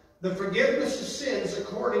blood, the forgiveness of sins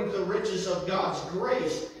according to the riches of God's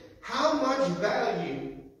grace. How much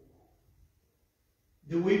value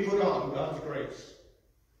do we put on God's grace?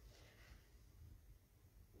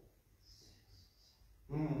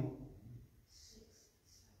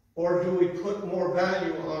 Or do we put more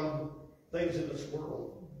value on things in this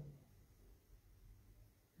world?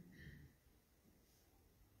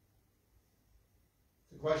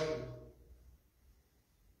 The question.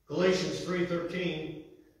 Galatians 3:13,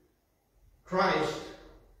 Christ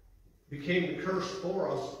became the curse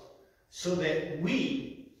for us so that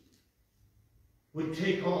we would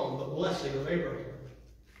take on the blessing of Abraham.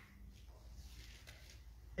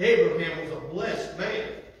 Abraham was a blessed man.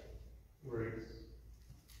 Right.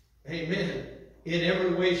 Amen. In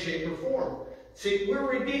every way, shape, or form. See,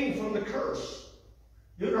 we're redeemed from the curse.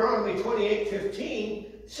 Deuteronomy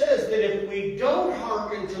 28:15 says that if we don't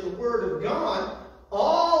hearken to the word of God,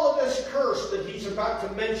 all of this curse that he's about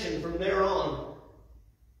to mention from there on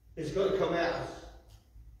is going to come at us.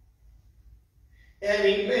 And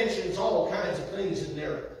he mentions all kinds of things in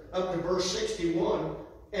there. Up to verse 61,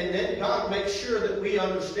 and then God makes sure that we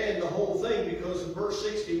understand the whole thing, because in verse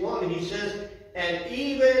 61 he says, and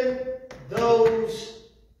even those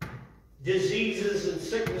diseases and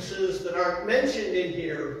sicknesses that aren't mentioned in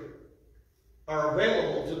here are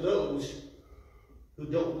available to those who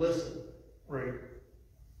don't listen. Right.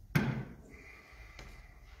 Kind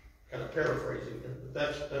of paraphrasing it,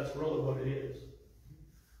 but that's really what it is.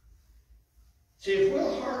 See, if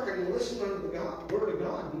we'll hearken and listen to the Word of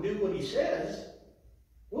God and do what He says,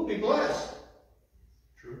 we'll be blessed.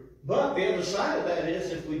 True. But the other side of that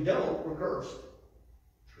is, if we don't, we're cursed.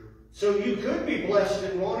 True. So you could be blessed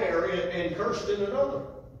in one area and cursed in another.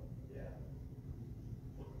 Yeah.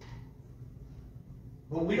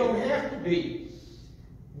 But we don't have to be.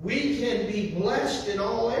 We can be blessed in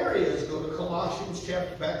all areas. Go to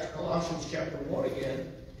back to Colossians chapter 1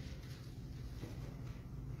 again.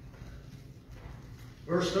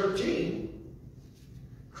 Verse 13.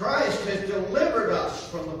 Christ has delivered us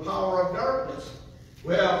from the power of darkness.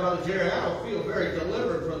 Well, Brother Jerry, I don't feel very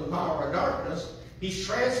delivered from the power of darkness. He's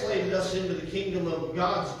translated us into the kingdom of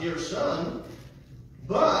God's dear Son.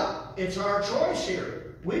 But it's our choice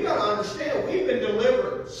here. We got to understand, we've been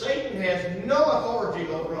delivered. Satan has no authority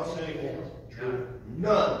over us anymore.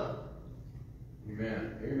 None.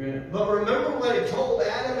 Amen. Amen. But remember what He told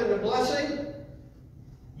Adam in the blessing?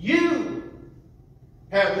 You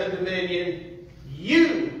have the dominion.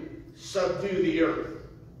 You subdue the earth.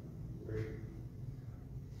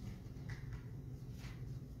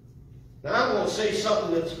 Now I'm going to say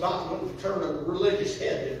something that's about going to turn a religious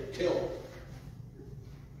head to tilt.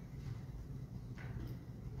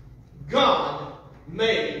 God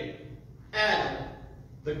made Adam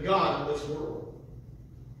the God of this world.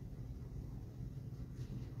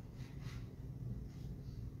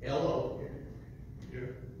 Hello. Yeah.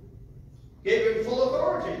 Gave him full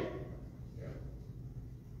authority. Yeah.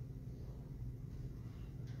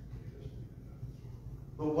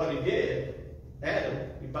 But what he did, Adam,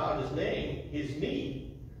 he bowed his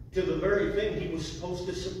knee to the very thing he was supposed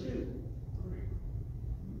to subdue.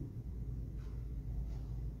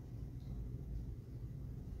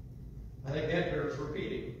 I think that bears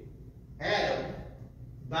repeating. Adam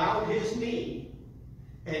bowed his knee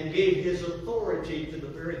and gave his authority to the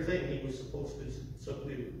very thing he was supposed to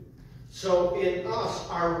subdue. So in us,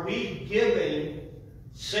 are we giving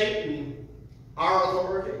Satan our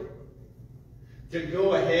authority to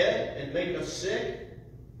go ahead and make us sick,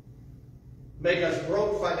 make us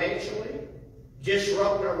broke financially,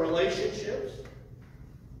 disrupt our relationships?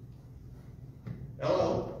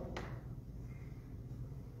 Hello?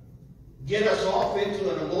 Get us off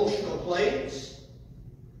into an emotional place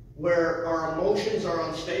where our emotions are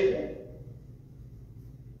unstable?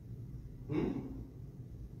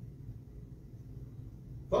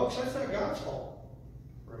 Folks, that's not God's fault.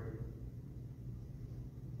 Right.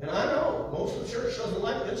 And I know most of the church doesn't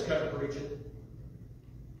like this kind of preaching.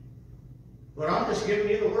 But I'm just giving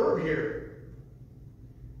you the word here.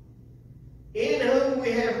 In whom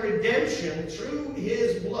we have redemption through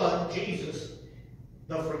His blood, Jesus,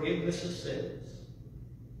 the forgiveness of sins.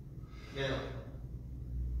 Now,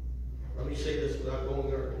 let me say this without going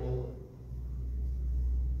there at the moment.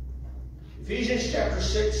 Ephesians chapter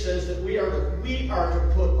 6 says that we are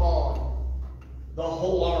to put on the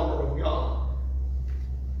whole armor of God.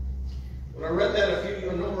 When I read that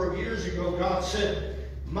a number of years ago, God said,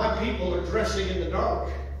 my people are dressing in the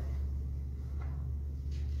dark.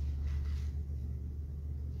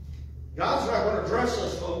 God's not going to dress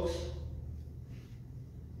us, folks.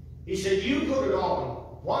 He said, you put it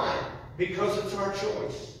on. Why? Because it's our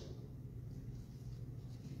choice.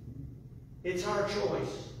 It's our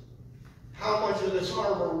choice. How much of this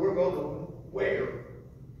armor we're going to wear.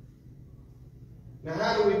 Now,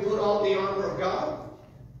 how do we put on the armor of God?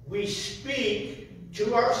 We speak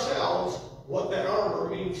to ourselves what that armor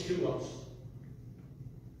means to us.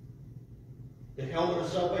 The helmet of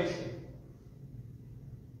salvation.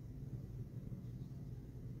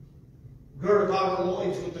 Gird about our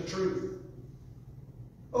loins with the truth.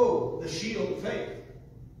 Oh, the shield of faith.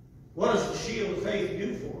 What does the shield of faith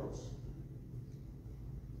do for us?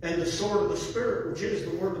 And the sword of the Spirit, which is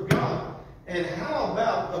the Word of God. And how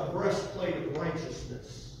about the breastplate of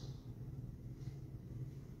righteousness?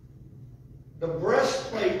 The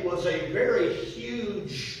breastplate was a very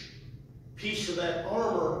huge piece of that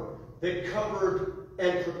armor that covered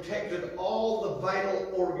and protected all the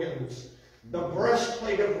vital organs. The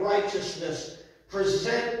breastplate of righteousness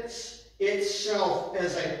presents itself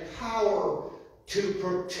as a power to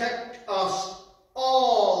protect us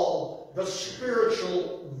all the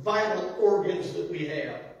spiritual vital organs that we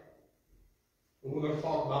have. And we're going to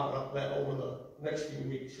talk about that over the next few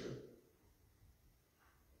weeks here.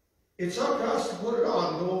 it's up to us to put it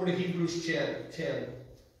on. Go over to Hebrews 10.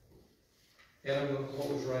 And I'm going to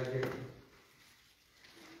close right here.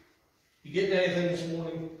 You getting anything this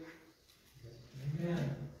morning?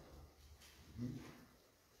 Amen.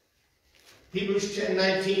 Hebrews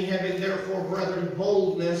 10:19, having therefore, brethren,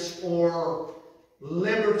 boldness or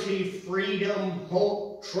liberty, freedom,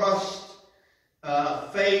 hope, trust,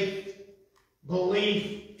 faith,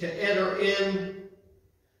 belief, to enter in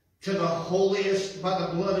to the holiest by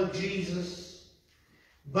the blood of Jesus,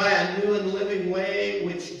 by a new and living way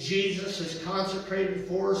which Jesus has consecrated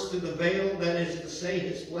for us through the veil, that is to say,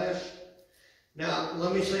 his flesh. Now,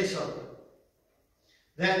 let me say something.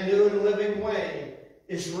 That new and living way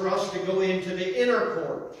is for us to go into the inner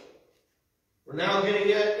court. We're now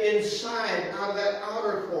getting inside, out of that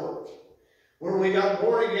outer court, where we got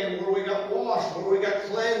born again, where we got washed, where we got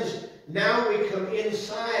cleansed. Now we come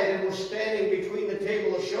inside and we're standing between the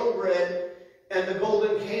table of showbread and the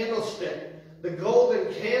golden candlestick. The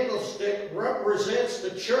golden candlestick represents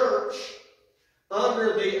the church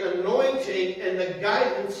under the anointing and the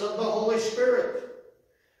guidance of the Holy Spirit.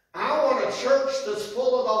 I want a church that's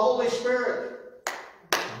full of the Holy Spirit.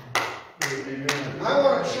 Amen. I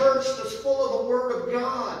want a church that's full of the Word of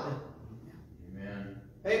God. Amen.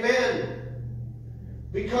 Amen.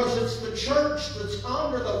 Because it's the church that's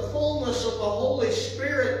under the fullness of the Holy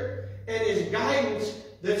Spirit and His guidance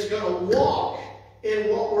that's going to walk in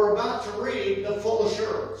what we're about to read, the full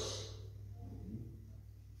assurance.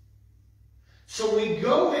 So we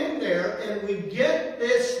go in there and we get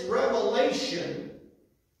this revelation.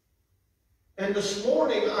 And this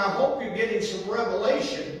morning, I hope you're getting some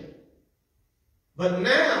revelation. But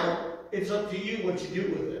now, it's up to you what you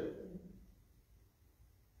do with it.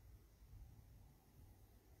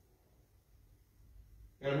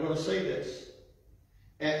 And I'm going to say this.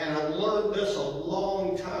 And I learned this a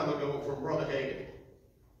long time ago from Brother Hagin.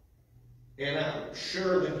 And I'm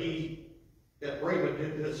sure that Raymond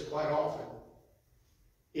did this quite often.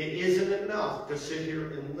 It isn't enough to sit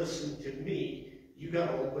here and listen to me. You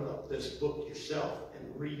got to open up this book yourself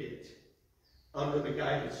and read it under the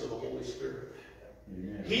guidance of the Holy Spirit.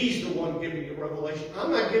 Amen. He's the one giving you revelation.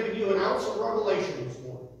 I'm not giving you an ounce of revelation this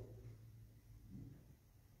morning.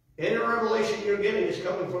 Any revelation you're getting is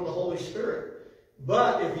coming from the Holy Spirit.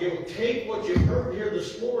 But if you'll take what you've heard here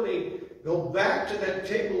this morning, go back to that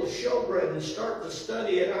table of showbread and start to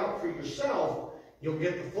study it out for yourself, you'll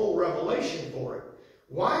get the full revelation for it.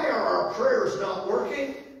 Why are our prayers not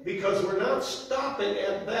working? Because we're not stopping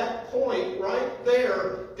at that point right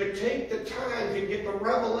there to take the time to get the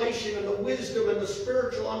revelation and the wisdom and the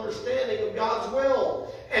spiritual understanding of God's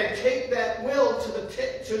will, and take that will to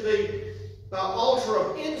the altar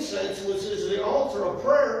of incense, which is the altar of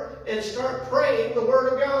prayer, and start praying the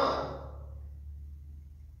Word of God.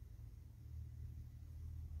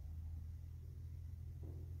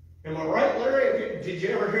 Am I right, Larry? Did you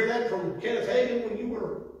ever hear that from Kenneth Hagin when you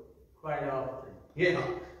were? Quite often. Yeah.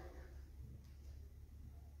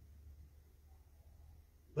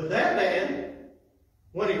 But that man,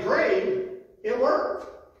 when he prayed, it worked.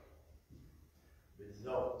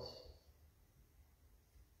 Results.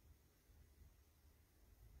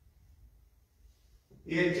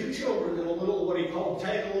 He had 2 children in a little, what he called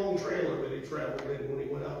tag-along trailer that he traveled in when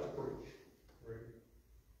he went out to preach.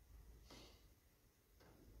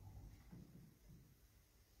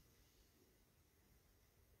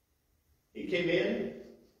 He came in,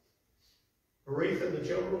 Aretha and the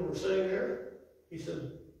children were sitting there. He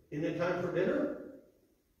said, "Isn't it time for dinner?"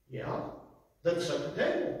 "Yeah." "Then set the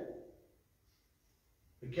table."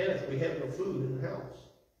 "But Kenneth, we have no food in the house."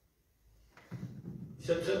 He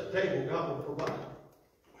said, "Set the table, God will provide."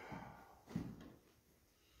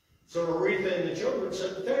 So Aretha and the children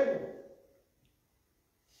set the table.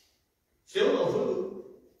 Still no food,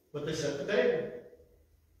 but they set the table.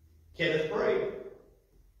 Kenneth prayed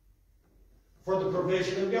for the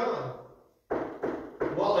provision of God.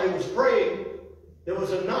 While he was praying, there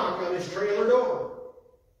was a knock on his trailer door.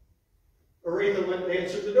 Aretha went and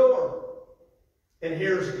answered the door. And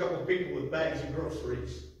here's a couple of people with bags of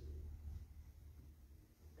groceries.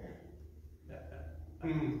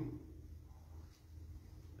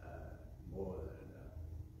 More than enough.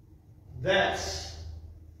 That's,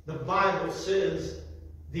 the Bible says,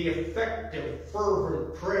 the effective,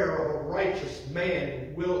 fervent prayer of a righteous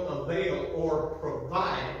man will avail or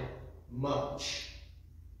provide much.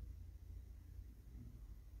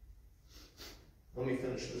 Let me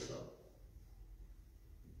finish this up.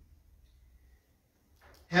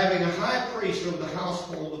 Having a high priest of the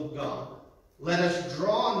household of God, let us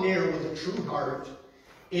draw near with a true heart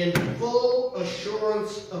in full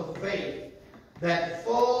assurance of faith, that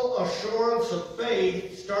full assurance of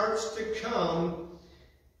faith starts to come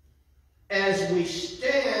as we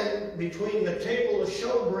stand between the table of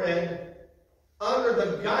showbread under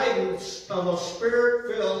the guidance of a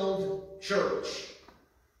Spirit-filled church.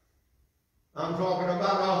 I'm talking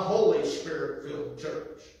about a Holy Spirit-filled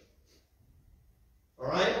church. All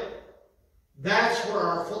right? That's where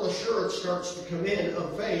our full assurance starts to come in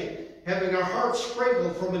of faith. Having our hearts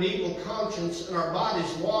sprinkled from an evil conscience and our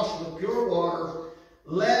bodies washed with pure water,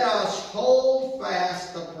 let us hold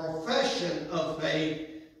fast the profession of faith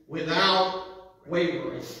without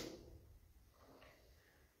wavering.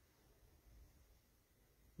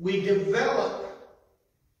 We develop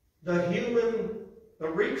the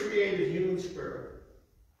recreated human spirit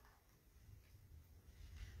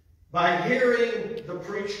by hearing the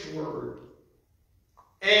preached word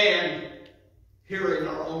and hearing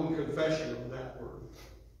our own confession of that word.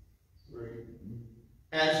 Right.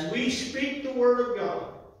 As we speak the word of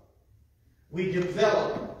God, we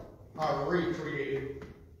develop our recreated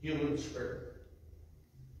human spirit.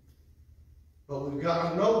 But we've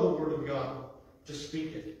got to know the word of God to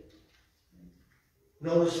speak it.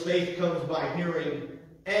 Notice faith comes by hearing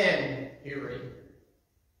and hearing.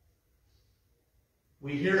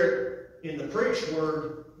 We hear it in the preached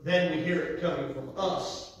word, then we hear it coming from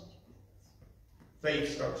us.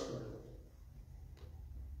 Faith starts to build.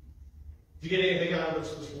 Did you get anything out of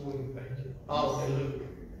this morning? Thank you. Hallelujah.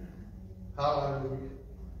 Hallelujah.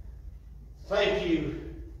 Thank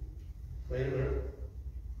you. Wait a minute.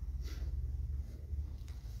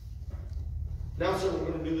 Now, so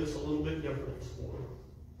we're going to do this a little bit different this morning.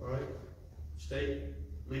 All right?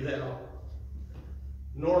 Leave that out.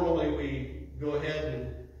 Normally, we go ahead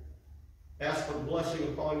and ask for blessing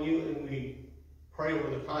upon you, and we pray over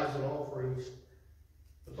the tithes and offerings.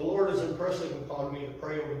 But the Lord is impressing upon me to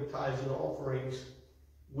pray over the tithes and offerings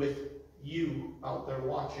with you out there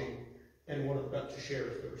watching and what I've got to share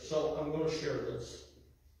here. So I'm going to share this.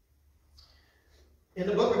 In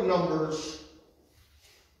the book of Numbers,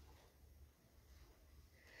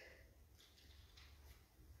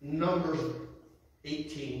 Numbers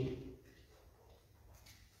 18,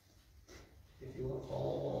 if you want to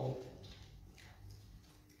follow along.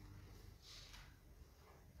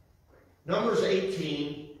 Numbers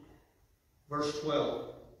 18, verse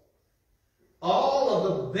 12. All of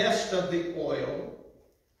the best of the oil,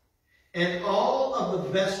 and all of the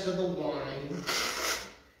best of the wine,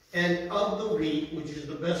 and of the wheat, which is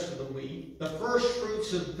the best of the wheat, the first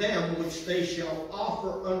fruits of them which they shall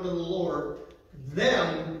offer unto the Lord,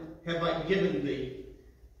 them have I given thee.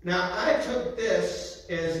 Now I took this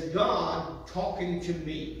as God talking to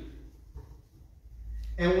me.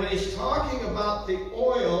 And when he's talking about the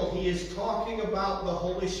oil, he is talking about the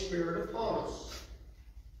Holy Spirit upon us.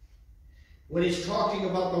 When he's talking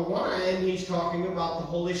about the wine, he's talking about the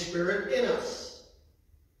Holy Spirit in us.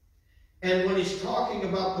 And when he's talking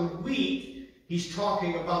about the wheat, he's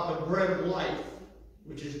talking about the bread of life,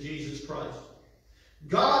 which is Jesus Christ.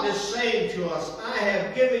 God is saying to us, I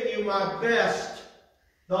have given you my best,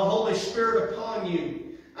 the Holy Spirit upon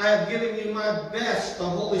you. I have given you my best, the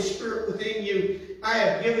Holy Spirit within you. I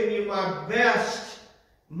have given you my best,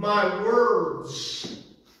 my words,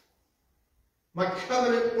 my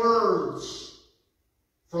covenant words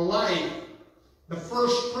for life, the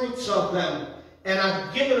first fruits of them, and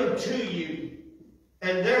I've given them to you.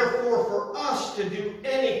 And therefore, for us to do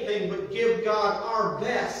anything but give God our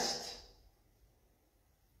best.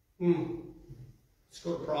 Let's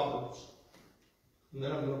go to Proverbs. And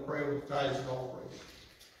then I'm going to pray with tithes and offerings.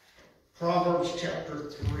 Proverbs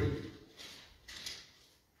chapter 3.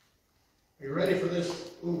 Are you ready for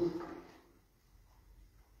this? Ooh.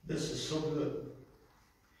 This is so good.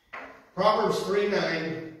 Proverbs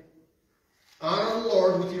 3:9. Honor the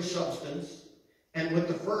Lord with your substance and with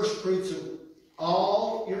the first fruits of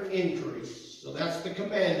all your increase. So that's the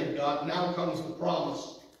command of God. Now comes the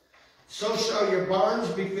promise. So shall your barns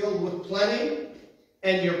be filled with plenty,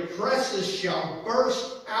 and your presses shall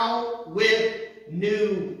burst out with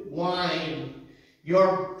new wine.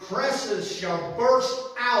 Your presses shall burst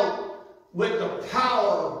out with the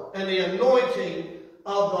power and the anointing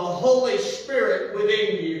of the Holy Spirit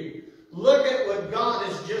within you. Look at what God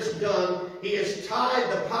has just done. He has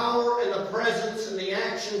tied the power and the presence and the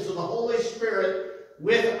actions of the Holy Spirit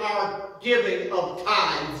with our giving of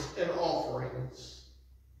tithes and offerings.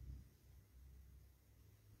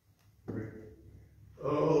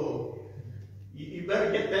 Oh, you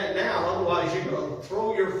better get that now, otherwise you're going to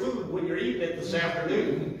throw your food when you're eating it this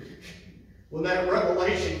afternoon when that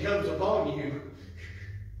revelation comes upon you.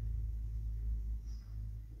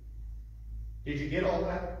 Did you get all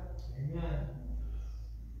that? Amen.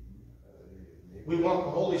 We want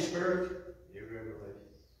the Holy Spirit. Your revelation.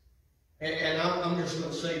 And I'm just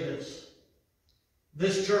going to say this.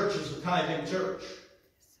 This church is a tithing church.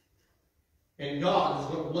 And God is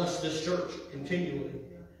going to bless this church continually.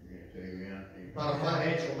 Yes, amen. On a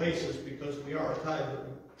financial basis, because we are a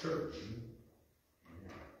tithing church.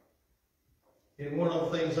 And one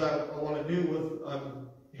of the things I want to do with, I'm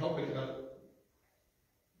helping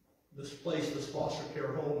this place, this foster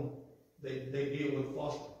care home, they deal with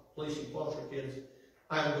placing foster kids.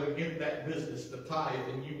 I'm going to get that business to tithe,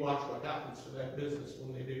 and you watch what happens to that business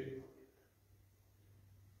when they do.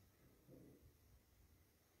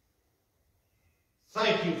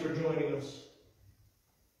 Thank you for joining us.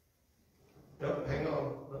 Nope, hang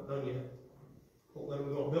on, not done yet. Don't let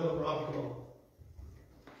them go. Bill and Rob, come on.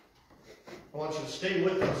 I want you to stay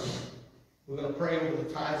with us. We're going to pray over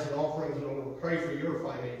the tithes and offerings, and I'm going to pray for your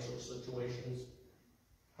financial situations.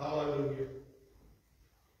 Hallelujah.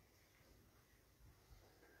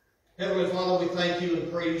 Heavenly Father, we thank you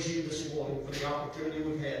and praise you this morning for the opportunity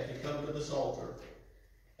we've had to come to this altar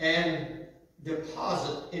and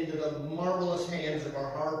deposit into the marvelous hands of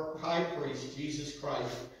our high priest, Jesus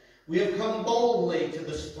Christ. We have come boldly to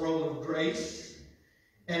this throne of grace,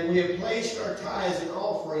 and we have placed our tithes and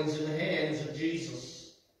offerings in the hands of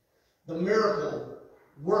Jesus, the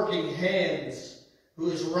miracle-working hands, who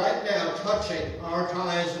is right now touching our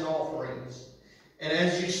tithes and offerings. And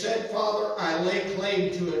as you said, Father, I lay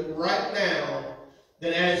claim to it right now,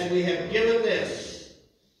 that as we have given this,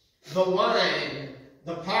 the wine,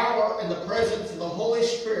 the power and the presence of the Holy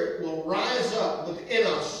Spirit will rise up within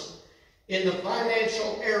us in the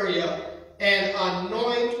financial area and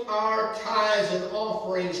anoint our tithes and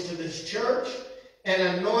offerings to this church, and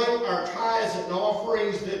anoint our tithes and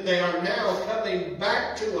offerings that they are now coming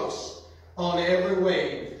back to us on every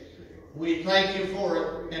wave. We thank you for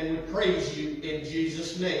it, and we praise you in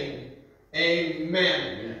Jesus' name.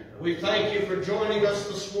 Amen. We thank you for joining us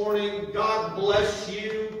this morning. God bless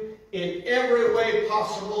you in every way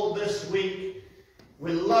possible this week.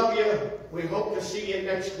 We love you. We hope to see you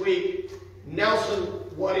next week. Nelson,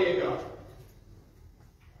 what do you got?